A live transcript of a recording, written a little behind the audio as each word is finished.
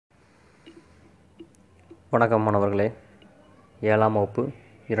வணக்கம் மாணவர்களே. 7ஆம் வகுப்பு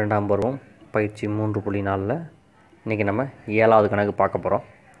 2ஆம் பருவம் பயிற்சி 3.4ல் இன்றைக்கி நம்ம 7வது கணக்கு பார்க்க போகிறோம்.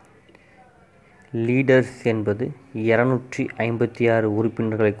 லீடர்ஸ் என்பது 256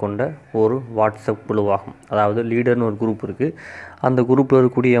 உறுப்பினர்களை கொண்ட ஒரு வாட்ஸ்அப் குழுவாகும். அதாவது லீடர்னு ஒரு குரூப் இருக்குது. அந்த குரூப்பில்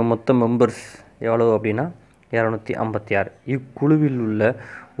இருக்கக்கூடிய மொத்த மெம்பர்ஸ் எவ்வளவு அப்படின்னா 256. இக்குழுவில் உள்ள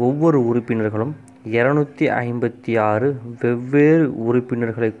ஒவ்வொரு உறுப்பினர்களும் 256 வெவ்வேறு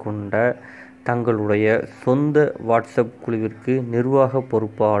உறுப்பினர்களை கொண்ட தங்களுடைய சொந்த வாட்ஸ்அப் குழுவிற்கு நிர்வாக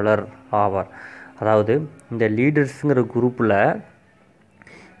பொறுப்பாளர் ஆவார். அதாவது இந்த லீடர்ஸுங்கிற குரூப்பில்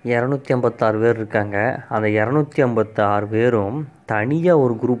 256 பேர் இருக்காங்க. அந்த 256 பேரும் தனியாக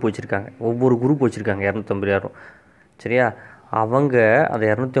ஒரு குரூப் வச்சுருக்காங்க. ஒவ்வொரு குரூப் வச்சுருக்காங்க 256. சரியா? அவங்க அந்த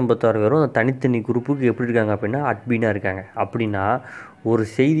 256 பேரும் அந்த தனித்தனி குரூப்புக்கு எப்படி இருக்காங்க அப்படின்னா அட்மினாக இருக்காங்க. அப்படின்னா ஒரு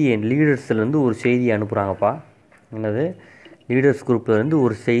செய்தியை லீடர்ஸ்லேருந்து ஒரு செய்தியை அனுப்புகிறாங்கப்பா. என்னது? லீடர்ஸ் குரூப்லேருந்து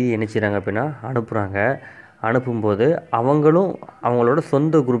ஒரு செய்தி என்ன செய்கிறாங்க அப்படின்னா அனுப்புகிறாங்க. அனுப்பும்போது அவங்களும் அவங்களோட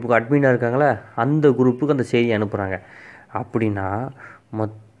சொந்த குரூப்புக்கு அட்மினாக இருக்காங்களே அந்த குரூப்புக்கு அந்த செய்தி அனுப்புகிறாங்க. அப்படின்னா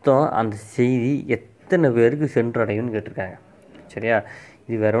மொத்தம் அந்த செய்தி எத்தனை பேருக்கு சென்றடையும்னு கேட்டிருக்காங்க. சரியா?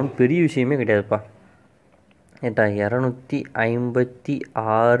 இது வேற ஒன்றும் பெரிய விஷயமே கிடையாதுப்பா. ஏட்டா 256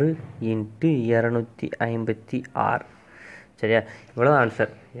 × 256. சரியா? இவ்வளோ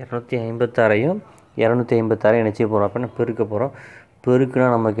ஆன்சர். 256ஐயும் 256 என்ன செய்ய போகிறோம் அப்படின்னா பெருக்க போகிறோம். பெருக்குனா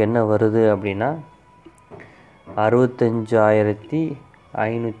நமக்கு என்ன வருது அப்படின்னா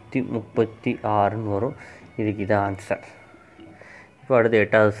 65,536 வரும். இதுக்கு இதான் ஆன்சர். இப்போ அடுத்து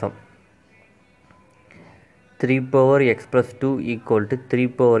 8வது சம். 3x + 2 =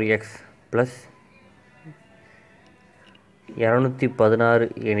 3x + 216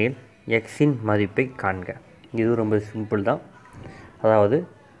 எனில் எக்ஸின் மதிப்பை காண்க. இது ரொம்ப சிம்பிள் தான். அதாவது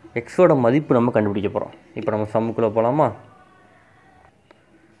எக்ஸோட மதிப்பு நம்ம கண்டுபிடிக்க போகிறோம். இப்போ நம்ம சம்முக்குள்ளே போகலாமா?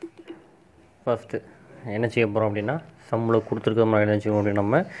 ஃபஸ்ட்டு என்ன செய்ய போகிறோம் அப்படின்னா சம்மில் கொடுத்துருக்க மாதிரி என்ன செய்வோம் அப்படின்னு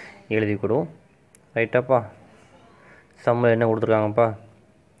நம்ம எழுதிக்கிடுவோம். ரைட்டாப்பா? சம்மில் என்ன கொடுத்துருக்காங்கப்பா?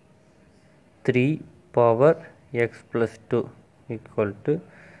 3x + 2 =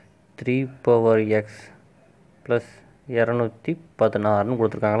 3x + 216ன்னு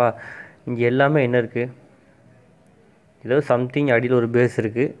கொடுத்துருக்காங்களா? இங்கே எல்லாமே என்ன இருக்குது? ஏதோ சம்திங் அடியில் ஒரு பேஸ்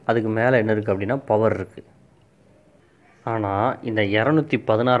இருக்குது. அதுக்கு மேலே என்ன இருக்குது அப்படின்னா பவர் இருக்குது. ஆனால் இந்த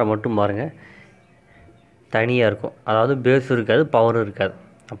 216 மட்டும் பாருங்கள் தனியாக இருக்கும். அதாவது பேஸ் இருக்காது, பவர் இருக்காது.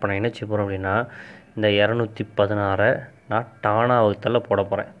 அப்போ நான் என்ன செய்ய போகிறேன் அப்படின்னா இந்த 216 நான் டானா வகுத்தலில் போட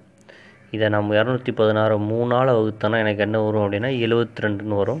போகிறேன். இதை நம்ம 216 3ஆல் வகுத்தோன்னா எனக்கு என்ன வரும் அப்படின்னா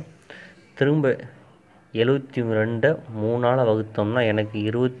 72ன்னு வரும். திரும்ப 72 3ஆல் வகுத்தோம்னா எனக்கு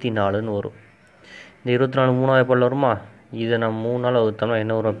 24ன்னு வரும். இந்த 24 3ஆவது எப்போ வருமா? இதை நம்ம 3ஆல் வகுத்தோம்னா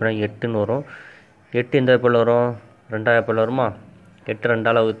என்ன வரும் அப்படின்னா 8ன்னு வரும். 8 எந்த எப்போ வரும்? 2ஆவது எப்போ வருமா? 8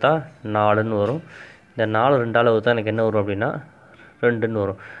 2ஆல் வகுத்தா 4ன்னு வரும். இந்த 4 2ஆல் வகுத்தா எனக்கு என்ன வரும் அப்படின்னா 2ன்னு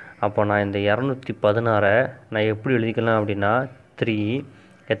வரும். அப்போ நான் இந்த 216 நான் எப்படி எழுதிக்கலாம் அப்படின்னா 3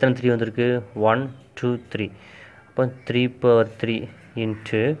 எத்தனை 3 வந்திருக்கு? 1 2 3. அப்போ 3/3 ×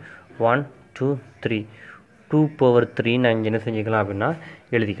 1 2 3 2/3 நான் இங்கே என்ன செஞ்சுக்கலாம் அப்படின்னா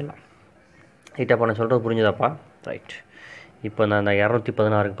எழுதிக்கலாம். ரைட்டாப்பா? நான் சொல்கிறது புரிஞ்சுதாப்பா? ரைட். இப்போ நான் இந்த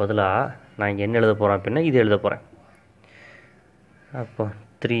 216க்கு பதிலாக நான் இங்கே என்ன எழுத போகிறேன் அப்படின்னா இது எழுத போகிறேன். அப்போ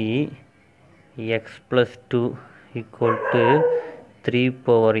 3x + 2 =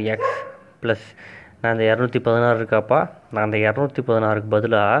 3/x ப்ளஸ் நான் இந்த 216 இருக்காப்பா. நான் அந்த 216க்கு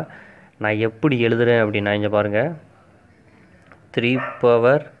பதிலாக நான் எப்படி எழுதுகிறேன் அப்படின்னா இங்கே பாருங்கள்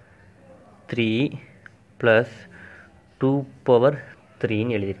 3/3 +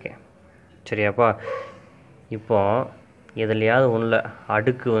 2/3ன்னு எழுதியிருக்கேன். சரியாப்பா? இப்போ எதுலையாவது ஒன்றில்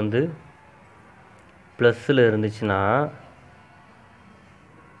அடுக்கு வந்து ப்ளஸ்ஸில் இருந்துச்சுன்னா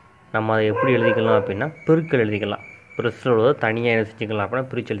நம்ம அதை எப்படி எழுதிக்கலாம் அப்படின்னா பெருக்கல் எழுதிக்கலாம். ப்ளஸ்ஸில் உள்ளதை தனியாக என்ன செஞ்சுக்கலாம் அப்படின்னா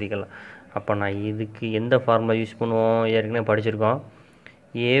பிரித்து எழுதிக்கலாம். அப்போ நான் இதுக்கு எந்த ஃபார்முலா யூஸ் பண்ணுவோம்? ஏற்கனவே படிச்சிருக்கோம்.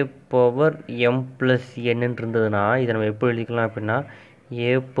 a/m + n இருந்ததுன்னா இதை நம்ம எப்படி எழுதிக்கலாம் அப்படின்னா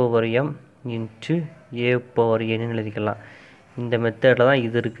a/m × a/n எழுதிக்கலாம். இந்த மெத்தடில் தான்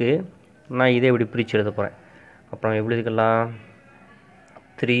இது இருக்குது. நான் இதை எப்படி பிரித்து எழுத போகிறேன். அப்புறம் எப்படி எழுதிக்கலாம்?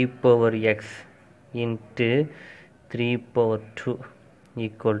 3/x × 3/2 =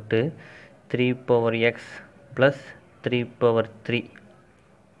 3/x + 3/3.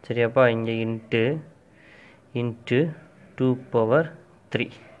 சரியாப்பா? இங்கே × 2/3.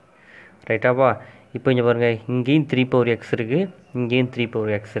 ரைட்டாப்பா? இப்போ இங்கே பாருங்கள் இங்கேயும் 3/x இருக்குது, இங்கேயும்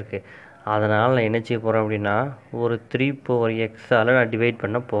 3/x இருக்குது. அதனால் நான் என்ன செய்ய போகிறேன் அப்படின்னா ஒரு 3/xஆல் நான் டிவைட்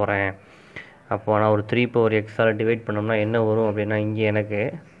பண்ண போகிறேன். அப்போ நான் ஒரு 3/xஆல் டிவைட் பண்ணோம்னா என்ன வரும் அப்படின்னா இங்கே எனக்கு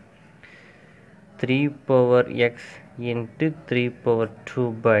 3/x ×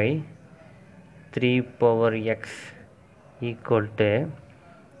 3/2 3 power x equal to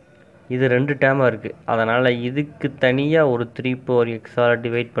இது ரெண்டு டேர்மாக இருக்குது, அதனால் இதுக்கு தனியாக ஒரு 3 power xஆல்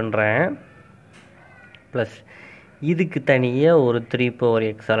டிவைட் பண்ணுறேன், ப்ளஸ் இதுக்கு தனியாக ஒரு 3 power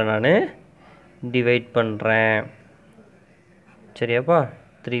xஆல் நான் டிவைட் பண்ணுறேன். சரியாப்பா?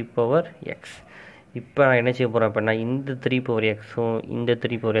 3 power x. இப்போ நான் என்ன செய்ய போகிறேன் அப்படின்னா, இந்த 3 power xும் இந்த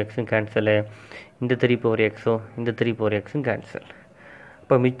 3 power xும் கேன்சலு, இந்த 3 power xும் இந்த 3 power xும் கேன்சல்.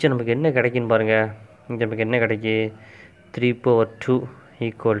 இப்போ மிச்சம் நமக்கு என்ன கிடைக்குன்னு பாருங்கள். இங்கே நமக்கு என்ன கிடைக்கி? 3 power 2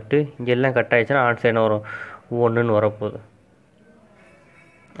 ஈக்குவல் டு, இங்கே எல்லாம் கட் ஆகிடுச்சுன்னா ஆன்சர் என்ன வரும்? 1ன்னு வரப்போகுது.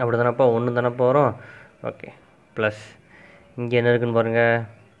 அப்படி தானப்பா? 1 தானப்பா வரும். ஓகே, ப்ளஸ் இங்கே என்ன இருக்குன்னு பாருங்கள்.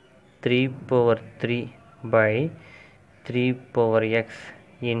 3 power 3 by 3 power x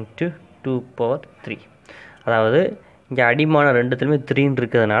into 2 power 3. அதாவது இங்கே அடிமான ரெண்டுத்துலையுமே 3ன்னு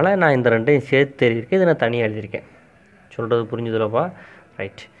இருக்கிறதுனால நான் இந்த ரெண்டையும் சேர்த்து எழுதியிருக்கேன், இதை நான் தனியாக எழுதியிருக்கேன். சொல்கிறது புரிஞ்சுதுலப்பா?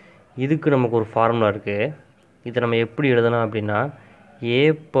 ரைட். இதுக்கு நமக்கு ஒரு ஃபார்முலா இருக்குது. இதை நம்ம எப்படி எழுதலாம் அப்படின்னா, a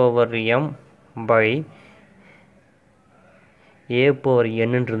power m by a power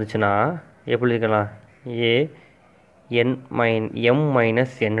n இருந்துச்சுன்னா எப்படி எழுதிக்கலாம்? m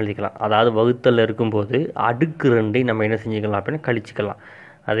minus n எழுதிக்கலாம். அதாவது வகுத்தல் இருக்கும்போது அடுக்கு 2 நம்ம என்ன செஞ்சுக்கலாம் அப்படின்னா கழிச்சிக்கலாம்.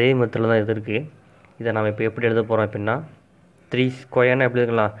 அதே மெத்தடில் தான் இது இருக்குது. இதை நம்ம இப்போ எப்படி எழுத போகிறோம் அப்படின்னா, 3 ஸ்கொயர்னா எப்படி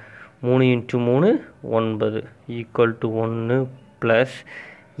எழுதிக்கலாம்? 3 × 3 9 ஈக்குவல் டு 1 ப்ளஸ்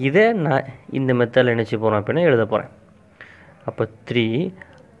இதை நான் இந்த மெத்தடில் என்ன செய்ய போகிறோம் அப்படின்னா எழுத போகிறேன். அப்போ 3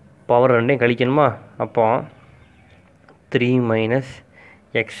 பவர் 2 கழிக்கணுமா? அப்போ 3 மைனஸ்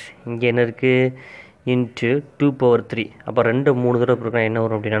எக்ஸ் இங்கே என்ன இருக்குது? Into 2 power 3. அப்போ 2 3 தடவை இருக்கிற என்ன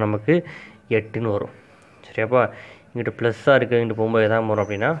வரும் அப்படின்னா நமக்கு 8ன்னு வரும். சரியாப்பா? இங்கிட்ட ப்ளஸ்ஸாக இருக்குது, இங்கிட்ட போகும்போது எதாவது வரும்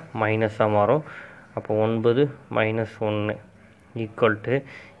அப்படின்னா மைனஸாக மாறும். அப்போ 9 மைனஸ் 1 ஈக்குவல் டு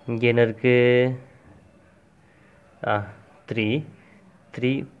இங்கே என்ன இருக்குது?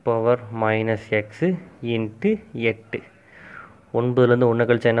 3 பவர் மைனஸ் எக்ஸு இன்ட்டு 8. 9லேருந்து 1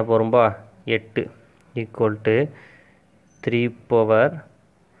 கழிச்சா என்ன போகிறோம்பா? 8 equal to 3 power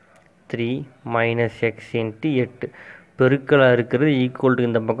 3 minus X into 8. பெருக்கலாக இருக்கிறது ஈக்குவல் டு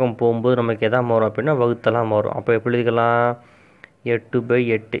இந்த பக்கம் போகும்போது நமக்கு எதாவது மாறும் அப்படின்னா வகுத்தலாம் மாறும். அப்போ எப்படி எழுதிக்கலாம்?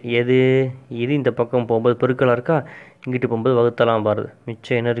 8/8. இது இந்த பக்கம் போகும்போது பெருக்கலாக இருக்கா, இங்கிட்டு போகும்போது வகுத்தலாம் பாருது.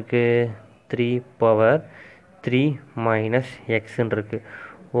 மிச்சம் என்ன இருக்குது? 3 பவர் 3 மைனஸ் எக்ஸுன்னு இருக்குது.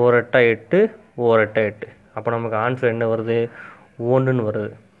 1/8 1/8. அப்போ நமக்கு ஆன்சர் என்ன வருது? 1ன்னு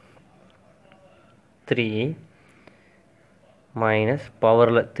வருது. 3 மைனஸ்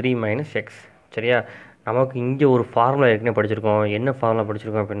பவரில் 3 மைனஸ் எக்ஸ். சரியா? நமக்கு இங்கே ஒரு ஃபார்முலா ஏற்கனவே படிச்சிருக்கோம். என்ன ஃபார்முலா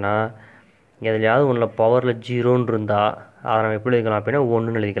படிச்சிருக்கோம் அப்படின்னா, எதுலையாவது ஒன்றில் பவரில் 0ன்னு இருந்தால் அதை நம்ம எப்படி எழுதிக்கலாம் அப்படின்னா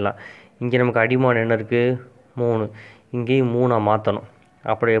 1ன்னு எழுதிக்கலாம். இங்கே நமக்கு அடிமானம் என்ன இருக்குது? 3. இங்கேயும் 3 மாற்றணும்.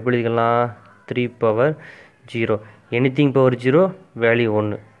 அப்படி எப்படி எழுதிக்கலாம்? 3 பவர் 0. Anything power 0 value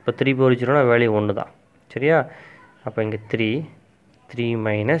 1. இப்போ 3 பவர் 0னா வேல்யூ 1 தான். சரியா? அப்போ இங்கே 3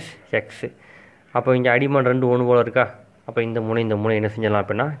 மைனஸ் எக்ஸு. அப்போ இங்கே அடிமானம் 2 1 போல் இருக்கா? அப்போ இந்த மூணு என்ன செஞ்சிடலாம்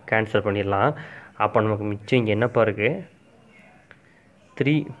அப்படின்னா கேன்சல் பண்ணிடலாம். அப்போ நமக்கு மிச்சம் இங்கே என்னப்பா இருக்குது?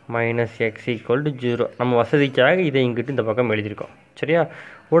 3 மைனஸ் எக்ஸ் ஈக்குவல் டு 0. நம்ம வசதிக்காக இதை இங்கிட்டு இந்த பக்கம் எழுதியிருக்கோம். சரியா?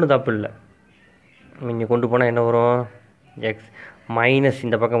 ஒன்றும் தப்பு இல்லை. இங்கே கொண்டு போனால் என்ன வரும்? எக்ஸ் மைனஸ்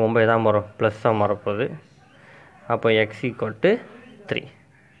இந்த பக்கம் ரொம்ப எதாவது வரும்? ப்ளஸ்ஸாக மாறப்போகுது. அப்போ X equal to 3.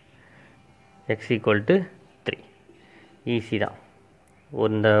 X equal to 3. Easy தான்.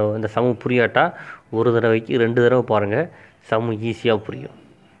 இந்த சமு புரியாட்டா ஒரு தடவைக்கு 2 தடவை பாருங்கள், சமு ஈஸியாக புரியும்.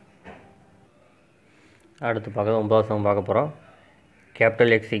 அடுத்து 9வது சமம் பார்க்க போகிறோம்.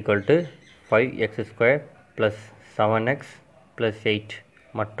 Capital X equal to 5x² plus 7x plus 8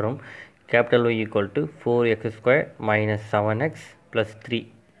 மற்றும் capital Y equal to 4x² minus 7x plus 3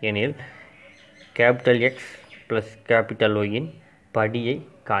 எனில் கேபிட்டல் எக்ஸ் ப்ளஸ் கேபிட்டல் ஒய்யின் படியை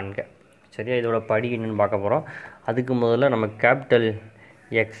காண்க. சரியா? இதோட படி என்னென்னு பார்க்க போகிறோம். அதுக்கு முதல்ல நம்ம கேபிட்டல்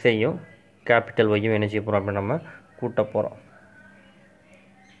எக்ஸையும் கேபிட்டல் ஒய்யும் என்ன செய்ய போகிறோம் அப்படின்னு நம்ம கூட்ட போகிறோம்.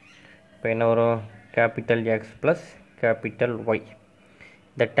 இப்போ என்ன வரும்? Capital X plus capital Y.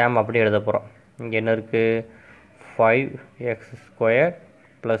 இந்த டேம் அப்படியே எழுத போகிறோம். இங்கே என்ன இருக்குது? 5x²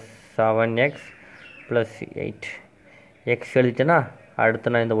 plus 7x plus 8. X எழுதிட்டேன்னா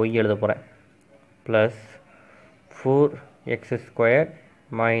அடுத்து நான் இந்த ஒய் எழுத போகிறேன். Plus 4x²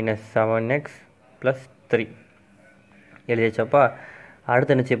 minus 7x plus 3 எழுதிச்சப்பா.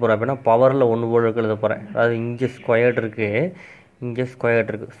 அடுத்து என்ன செய்ய போகிறேன் அப்படின்னா பவரில் 1 போல் எழுத போகிறேன். அதாவது இங்கே ஸ்கொயர்டு இருக்குது, இங்கே ஸ்கொயர்டு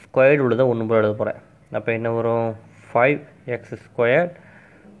இருக்குது. ஸ்கொயர்டு உள்ள தான் 1 போல் எழுத போகிறேன். அப்போ என்ன வரும்? 5x²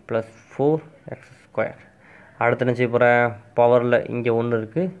 plus 4x². அடுத்து என்ன செய்ய போகிறேன்? பவரில் இங்கே 1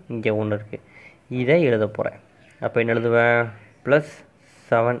 இருக்குது, இங்கே 1 இருக்குது. இதை எழுத போகிறேன். அப்போ என்ன எழுதுவேன்? Plus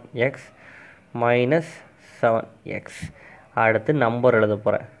 7x minus 7x. அடுத்து நம்பர் எழுத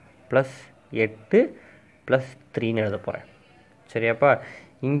போகிறேன். ப்ளஸ் 8 + 3ன்னு எழுத போகிறேன். சரியாப்பா?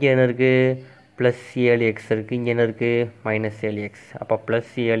 இங்கே என்ன இருக்குது? +7x இருக்குது. இங்கே என்ன இருக்குது? -7x. அப்போ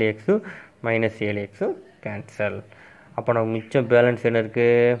 +7xம் -7xம் கேன்சல். அப்போ நமக்கு மிச்சம் பேலன்ஸ் என்ன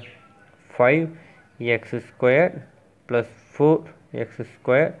இருக்குது? 5x² + 4x²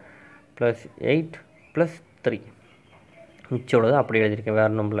 + 8 + 3. மிச்சம் உள்ளது அப்படி எழுதியிருக்கேன்,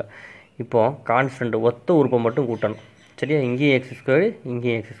 வேறு நம்பரில். இப்போது கான்ஸ்டன்ட் ஒத்த உறுப்பை மட்டும் கூட்டணும். சரியா? இங்கேயும் x²,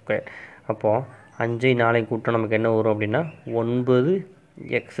 இங்கேயும் x². அப்போது 5 4 கூட்டம் நமக்கு என்ன வரும் அப்படின்னா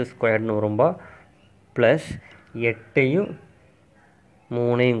 9x² வரும்பா. ப்ளஸ் 8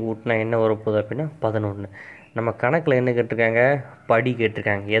 3 கூட்டினா என்ன வரப்போகுது அப்படின்னா 11. நம்ம கணக்கில் என்ன கேட்டிருக்காங்க? படி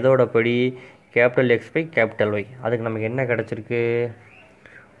கேட்டிருக்காங்க. எதோட படி? X/Y. அதுக்கு நமக்கு என்ன கிடச்சிருக்கு?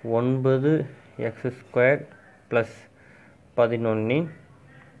 9x² + 11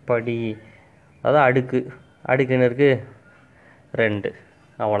 படி. அதான் அடுக்கு என்ன இருக்குது? 2.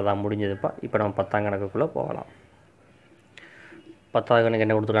 அவ்வளோதான், முடிஞ்சதுப்பா. இப்போ நம்ம 10ஆம் கணக்குக்குள்ளே போகலாம். 10வது கணக்கு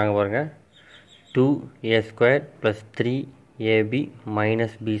என்ன கொடுத்துருக்காங்க பாருங்கள். 2a² + 3ab - b²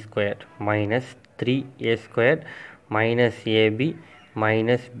 -3a² - ab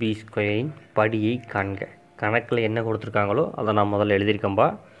 - b² படியை காண்க. கணக்கில் என்ன கொடுத்துருக்காங்களோ அதை நான் முதல்ல எழுதியிருக்கேன்பா.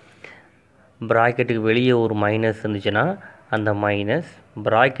 ப்ராக்கெட்டுக்கு வெளியே ஒரு மைனஸ் இருந்துச்சுன்னா அந்த மைனஸ்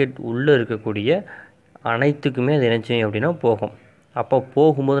ப்ராக்கெட் உள்ளே இருக்கக்கூடிய அனைத்துக்குமே அது என்ன செய்யும் அப்படின்னா போகும். அப்போ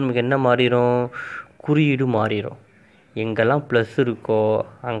போகும்போது நமக்கு என்ன மாறிடும்? குறியீடு மாறிடும். எங்கெல்லாம் ப்ளஸ் இருக்கோ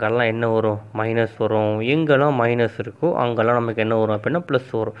அங்கெல்லாம் என்ன வரும்? மைனஸ் வரும். எங்கெல்லாம் மைனஸ் இருக்கோ அங்கெல்லாம் நமக்கு என்ன வரும் அப்படின்னா ப்ளஸ்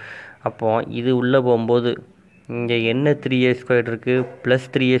வரும். அப்போது இது உள்ளே போகும்போது இங்கே என்ன 3a² இருக்குது?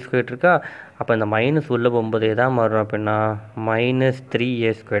 +3a² இருக்கா? அப்போ இந்த மைனஸ் உள்ளே போகும்போது எதாக மாறும் அப்படின்னா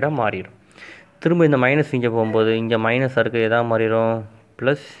 -3a² மாறிடும். திரும்ப இந்த மைனஸ் இங்கே போகும்போது இங்கே மைனஸாக இருக்குது, எதாக மாறிடும்?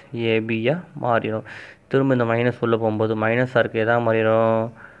 +ab மாறிடும். திரும்ப இந்த மைனஸ் உள்ளே போகும்போது மைனஸாக இருக்குது, எதாக மாறிடும்?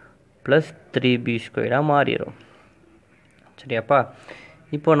 +3b² மாறிடும். சரியாப்பா?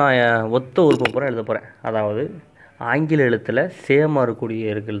 இப்போ நான் ஒத்த உறுப்பு பூரா எழுத போகிறேன். அதாவது ஆங்கில எழுத்தில் சேமாக இருக்கக்கூடிய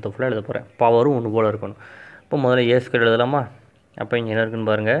எழுத்து ஃபுல்லாக எழுத போகிறேன். பவரும் ஒன்று போல் இருக்கணும். இப்போ முதல்ல a² எழுதலாமா? அப்போ இங்கே என்ன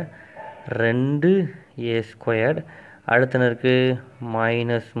இருக்குன்னு பாருங்கள். 2a². அடுத்து என்ன இருக்குது?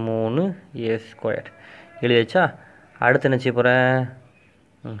 -3a² எழுதியாச்சா? அடுத்து என்ன செய்ய போகிறேன்?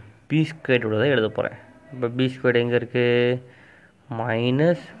 b² உள்ளதை எழுத போகிறேன். இப்போ b² எங்கே இருக்குது?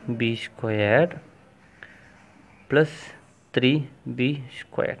 -b² +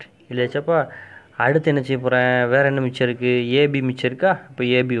 3b² எழுதியாச்சாப்பா? அடுத்து என்ன செய்ய போகிறேன்? வேறு என்ன மிச்சம் இருக்குது? ab மிச்சம் இருக்கா? இப்போ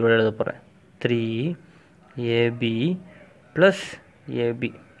ab உள்ள எழுத போகிறேன். 3ab + ab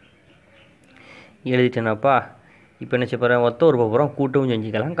எழுதிட்டேனாப்பா? இப்போ என்ன செய்ய போகிறேன்? ஒத்த உறுப்பை பூரா கூட்டவும்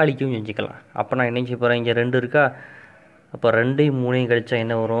செஞ்சுக்கலாம், கழிக்கவும் செஞ்சுக்கலாம். அப்போ நான் என்ன செய்ய போகிறேன்? இங்கே 2 இருக்கா? அப்போ 2யும் 3யும் கழிச்சா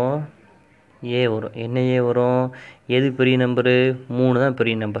என்ன வரும்? a வரும். என்ன a வரும்? எது பெரிய நம்பரு? 3 தான்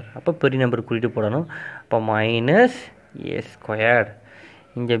பெரிய நம்பர். அப்போ பெரிய நம்பர் குறிட்டு போடணும். அப்போ -a².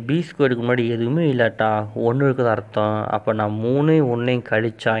 இங்கே b² முன்னாடி எதுவுமே இல்லாட்டா 1 இருக்குது அர்த்தம். அப்போ நான் 3யும் 1யும்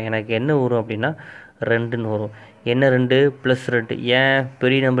கழிச்சா எனக்கு என்ன வரும் அப்படின்னா 2ன்னு வரும். என்ன 2? +2. ஏன்?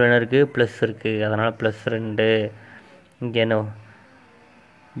 பெரிய நம்பர் என்ன இருக்குது? ப்ளஸ் இருக்குது, அதனால் +2. இங்கே என்ன?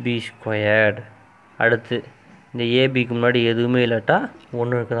 b². அடுத்து இந்த ஏபிக்கு முன்னாடி எதுவுமே இல்லாட்டா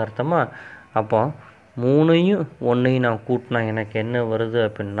 1 இருக்குது அர்த்தமா? அப்போ 3யும் 1யும் நான் கூட்டினா எனக்கு என்ன வருது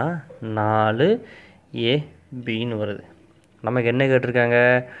அப்படின்னா 4abன்னு வருது. நமக்கு என்ன கேட்டிருக்காங்க?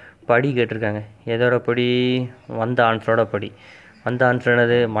 படி கேட்டிருக்காங்க. எதோட படி? வந்த ஆன்சரோட படி. வந்த ஆன்சர்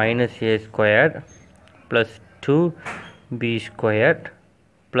என்னது? -a² + 2b²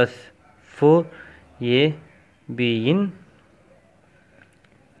 + 4ab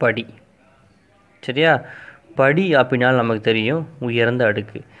படி. சரியா? படி அப்படின்னாலும் நமக்கு தெரியும் உயர்ந்த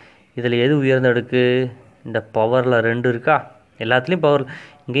அடுக்கு. இதில் எது உயர்ந்த அடுக்கு? இந்த பவரில் 2 இருக்கா? எல்லாத்துலேயும் பவர்.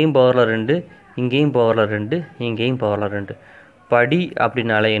 இங்கேயும் பவரில் 2, இங்கேயும் பவரில் 2, இங்கேயும் பவரில் 2. படி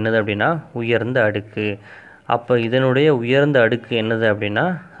அப்படின்னாலே என்னது அப்படின்னா உயர்ந்த அடுக்கு. அப்போ இதனுடைய உயர்ந்த அடுக்கு என்னது அப்படின்னா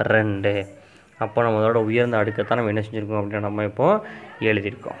 2. அப்போ நம்மளோட உயர்ந்த அடுக்கை தான் நம்ம என்ன செஞ்சுருக்கோம் அப்படின்னா நம்ம இப்போது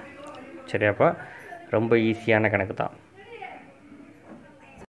எழுதியிருக்கோம். சரியாப்பா? ரொம்ப ஈஸியான கணக்கு தான்.